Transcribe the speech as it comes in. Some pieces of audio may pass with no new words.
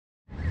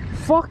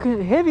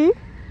Fucking heavy.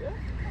 Yeah.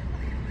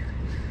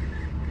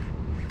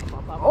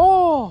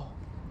 Oh!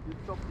 You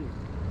dropped him.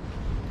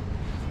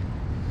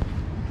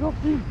 You dropped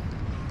him.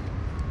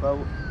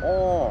 Bro,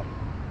 oh.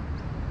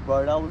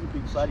 Bro, that was a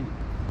big flatty.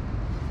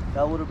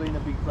 That would have been a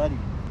big flatty.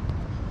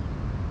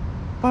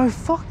 Bro,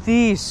 fuck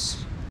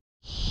this.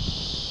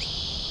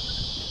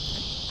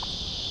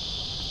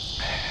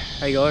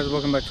 Hey guys,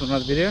 welcome back to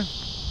another video.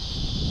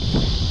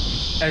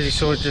 As you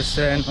saw just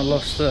then, I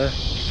lost a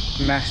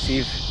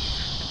massive,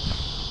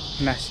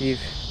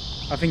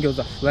 I think it was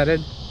a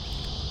flathead.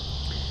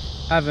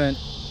 I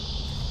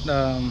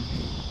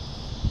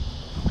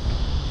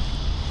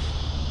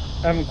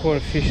haven't caught a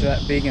fish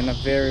that big in a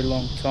very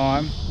long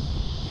time,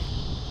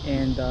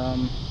 and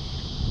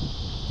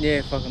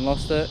yeah, fucking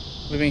lost it.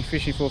 We've been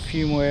fishing for a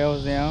few more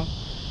hours now.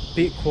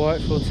 Bit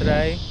quiet for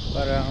today,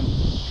 but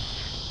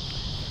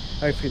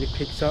hopefully it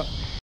picks up.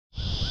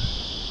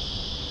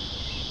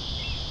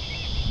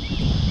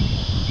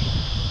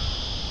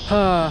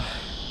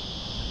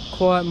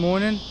 Quiet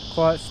morning,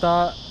 quiet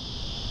start.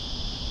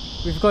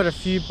 We've got a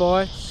few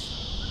bites,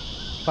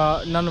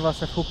 but none of us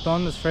have hooked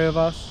on. There's 3 of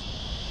us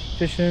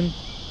fishing.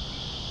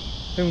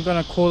 I think we're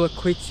gonna call it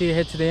quits here,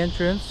 head to the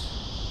entrance.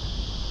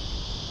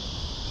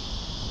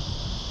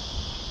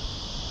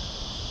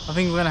 I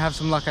think we're gonna have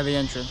some luck at the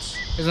entrance.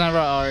 Isn't that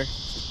right, Ari?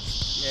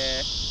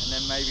 Yeah, and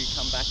then maybe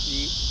come back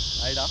here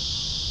later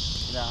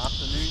in the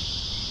afternoon.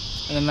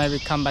 And then maybe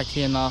come back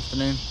here in the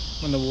afternoon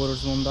when the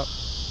water's warmed up.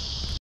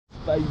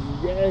 But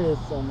yes,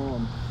 I'm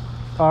on.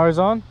 Ari's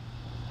on.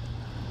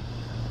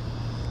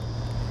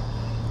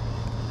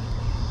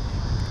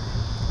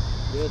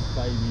 Yes,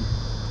 baby.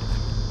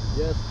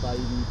 Yes,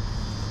 baby.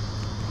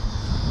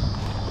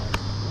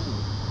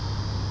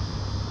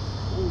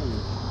 Ooh.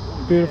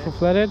 Ooh, Beautiful yeah.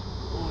 flathead.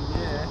 Oh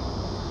yeah.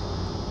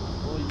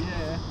 Oh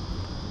yeah.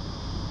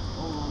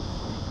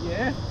 Oh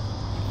yeah.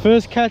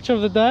 First catch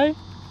of the day.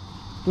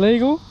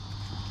 Legal.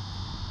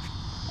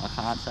 I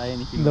can't say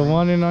anything. The man.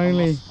 one and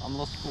only. I'm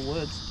lost for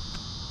words.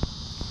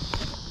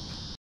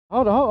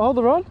 Hold the rod. Hold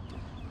the rod.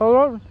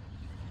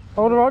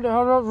 Hold the rod. Hold the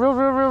rod.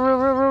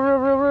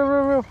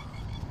 Reel.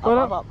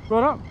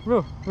 Right up.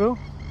 Reel.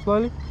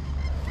 Slowly.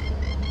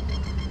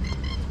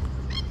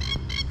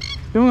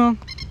 Come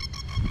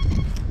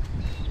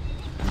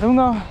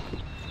on.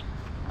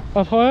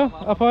 Up higher.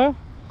 Up.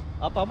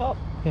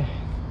 Yeah.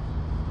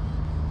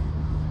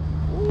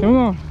 Come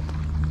on.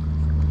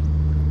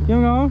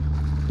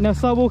 Now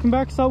start walking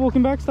back.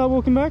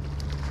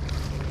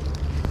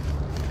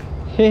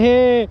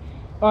 Hey.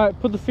 Alright,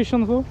 put the fish on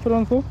the floor. Put it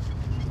on the floor.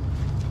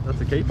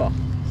 That's a keeper.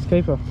 It's a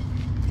keeper.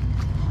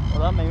 What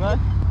that mean, mate?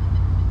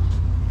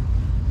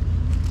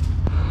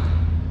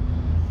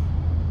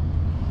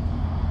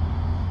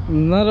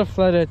 Another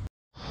flathead.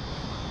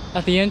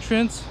 At the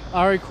entrance,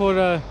 Ari caught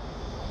a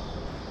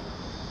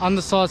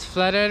undersized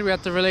flathead. We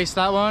had to release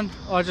that one.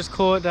 I just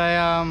caught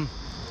a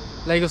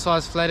legal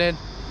sized flathead.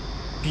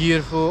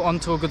 Beautiful,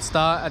 onto a good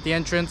start at the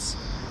entrance.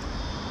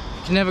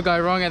 You can never go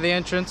wrong at the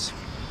entrance.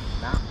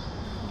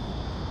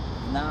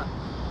 Nah.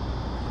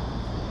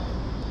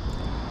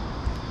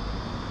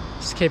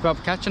 Just keep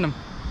up catching them.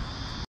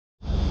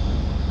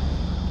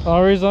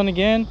 Ari's on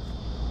again.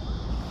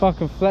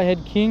 Fucking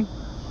flathead king.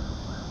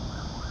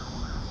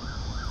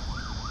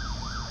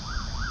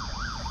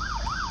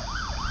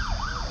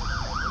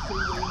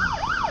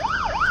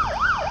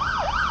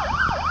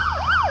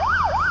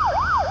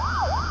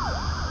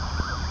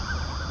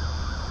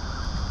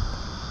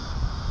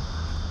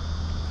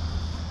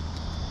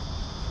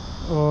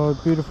 Oh,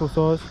 beautiful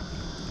size.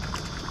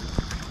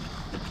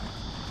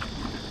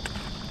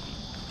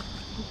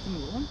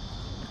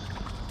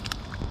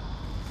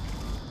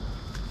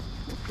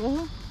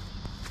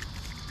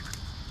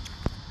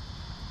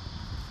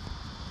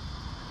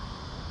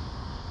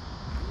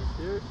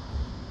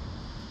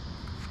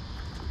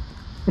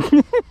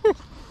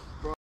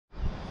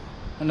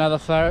 Another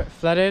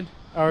flathead,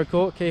 Ari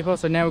caught, keeper.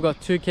 So now we've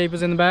got 2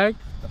 keepers in the bag.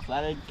 The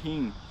flathead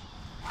king.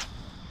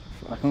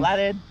 The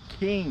flathead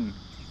king.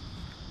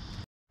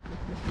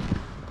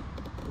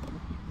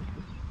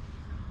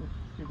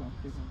 Keep on.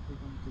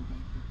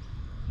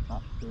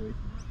 Up 3.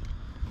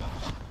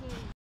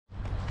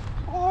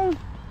 Oh!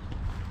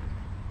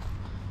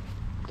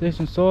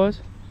 Decent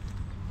size.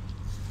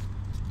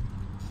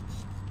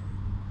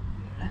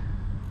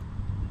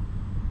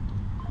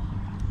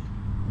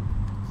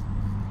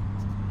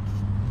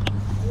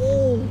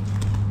 Oh,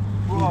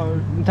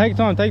 bro. Take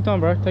time,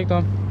 bro. Take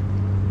time.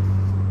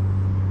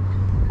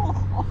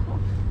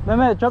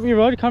 Mate, drop your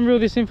rod. Come reel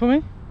this in for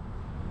me.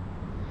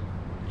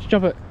 Just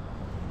drop it.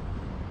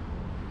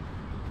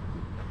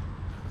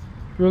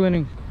 Reel it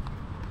in.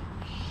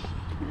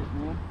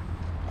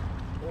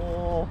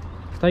 Oh.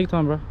 Take your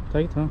time, bro.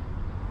 Take your time.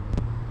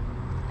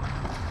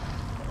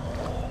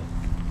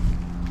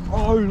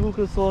 Oh, look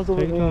at the size of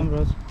it. Take your time,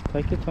 bros.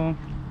 Take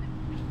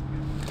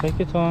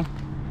your time.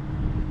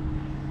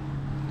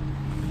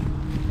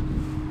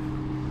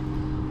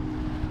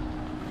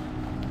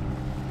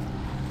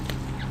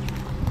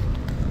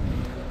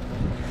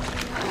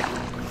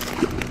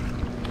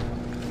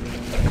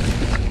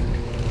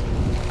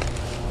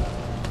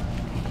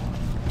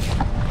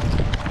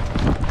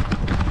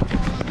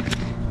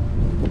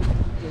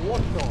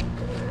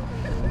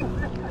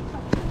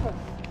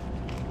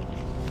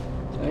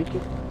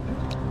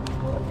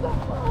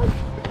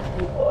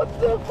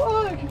 the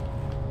fuck?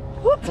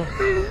 What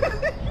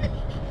the?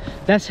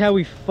 That's how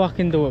we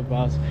fucking do it,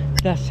 Buzz.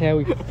 That's how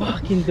we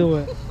fucking do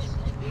it.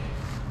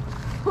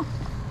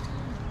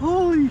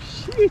 Holy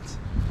shit!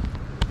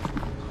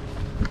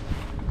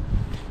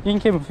 You can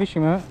keep on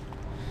fishing, mate.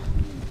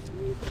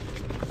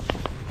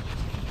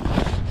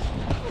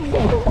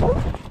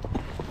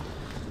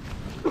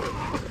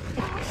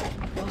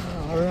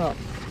 Hurry up.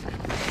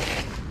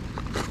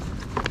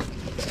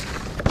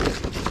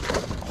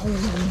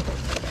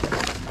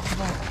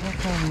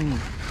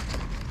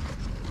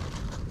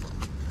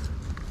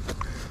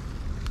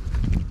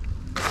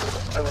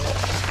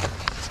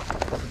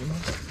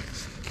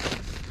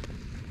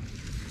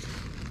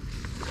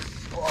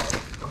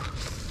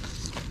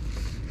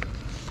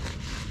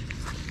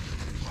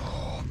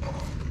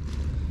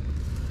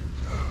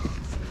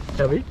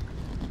 Heavy?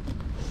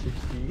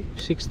 60,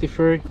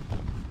 63.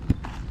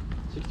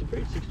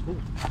 63, 64.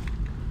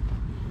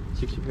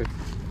 63.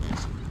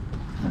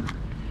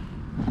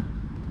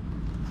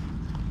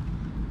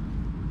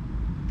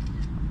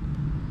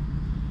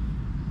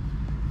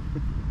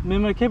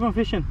 Remember, keep on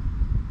fishing.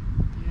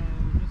 Yeah,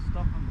 we'll just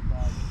stop on the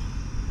bag.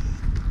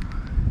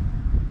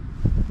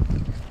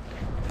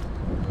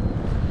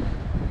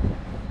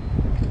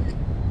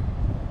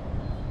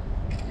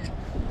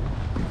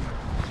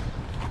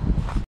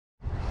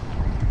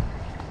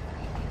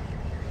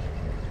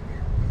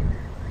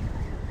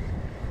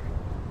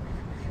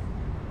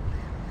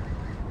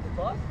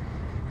 What?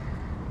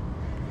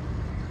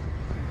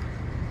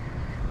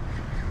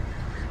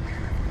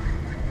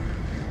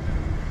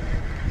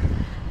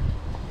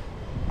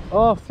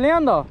 Oh,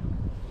 flounder.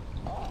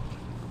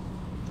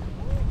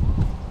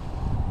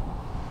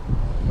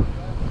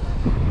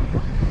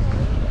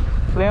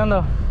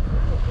 Flounder.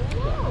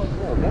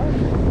 Oh, no.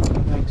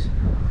 Thanks.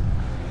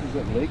 Is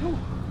that legal?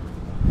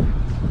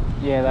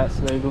 Yeah, that's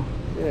legal.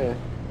 Yeah.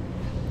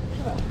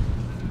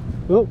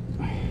 Oh,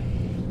 Nice.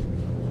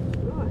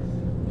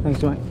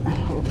 thanks,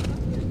 mate.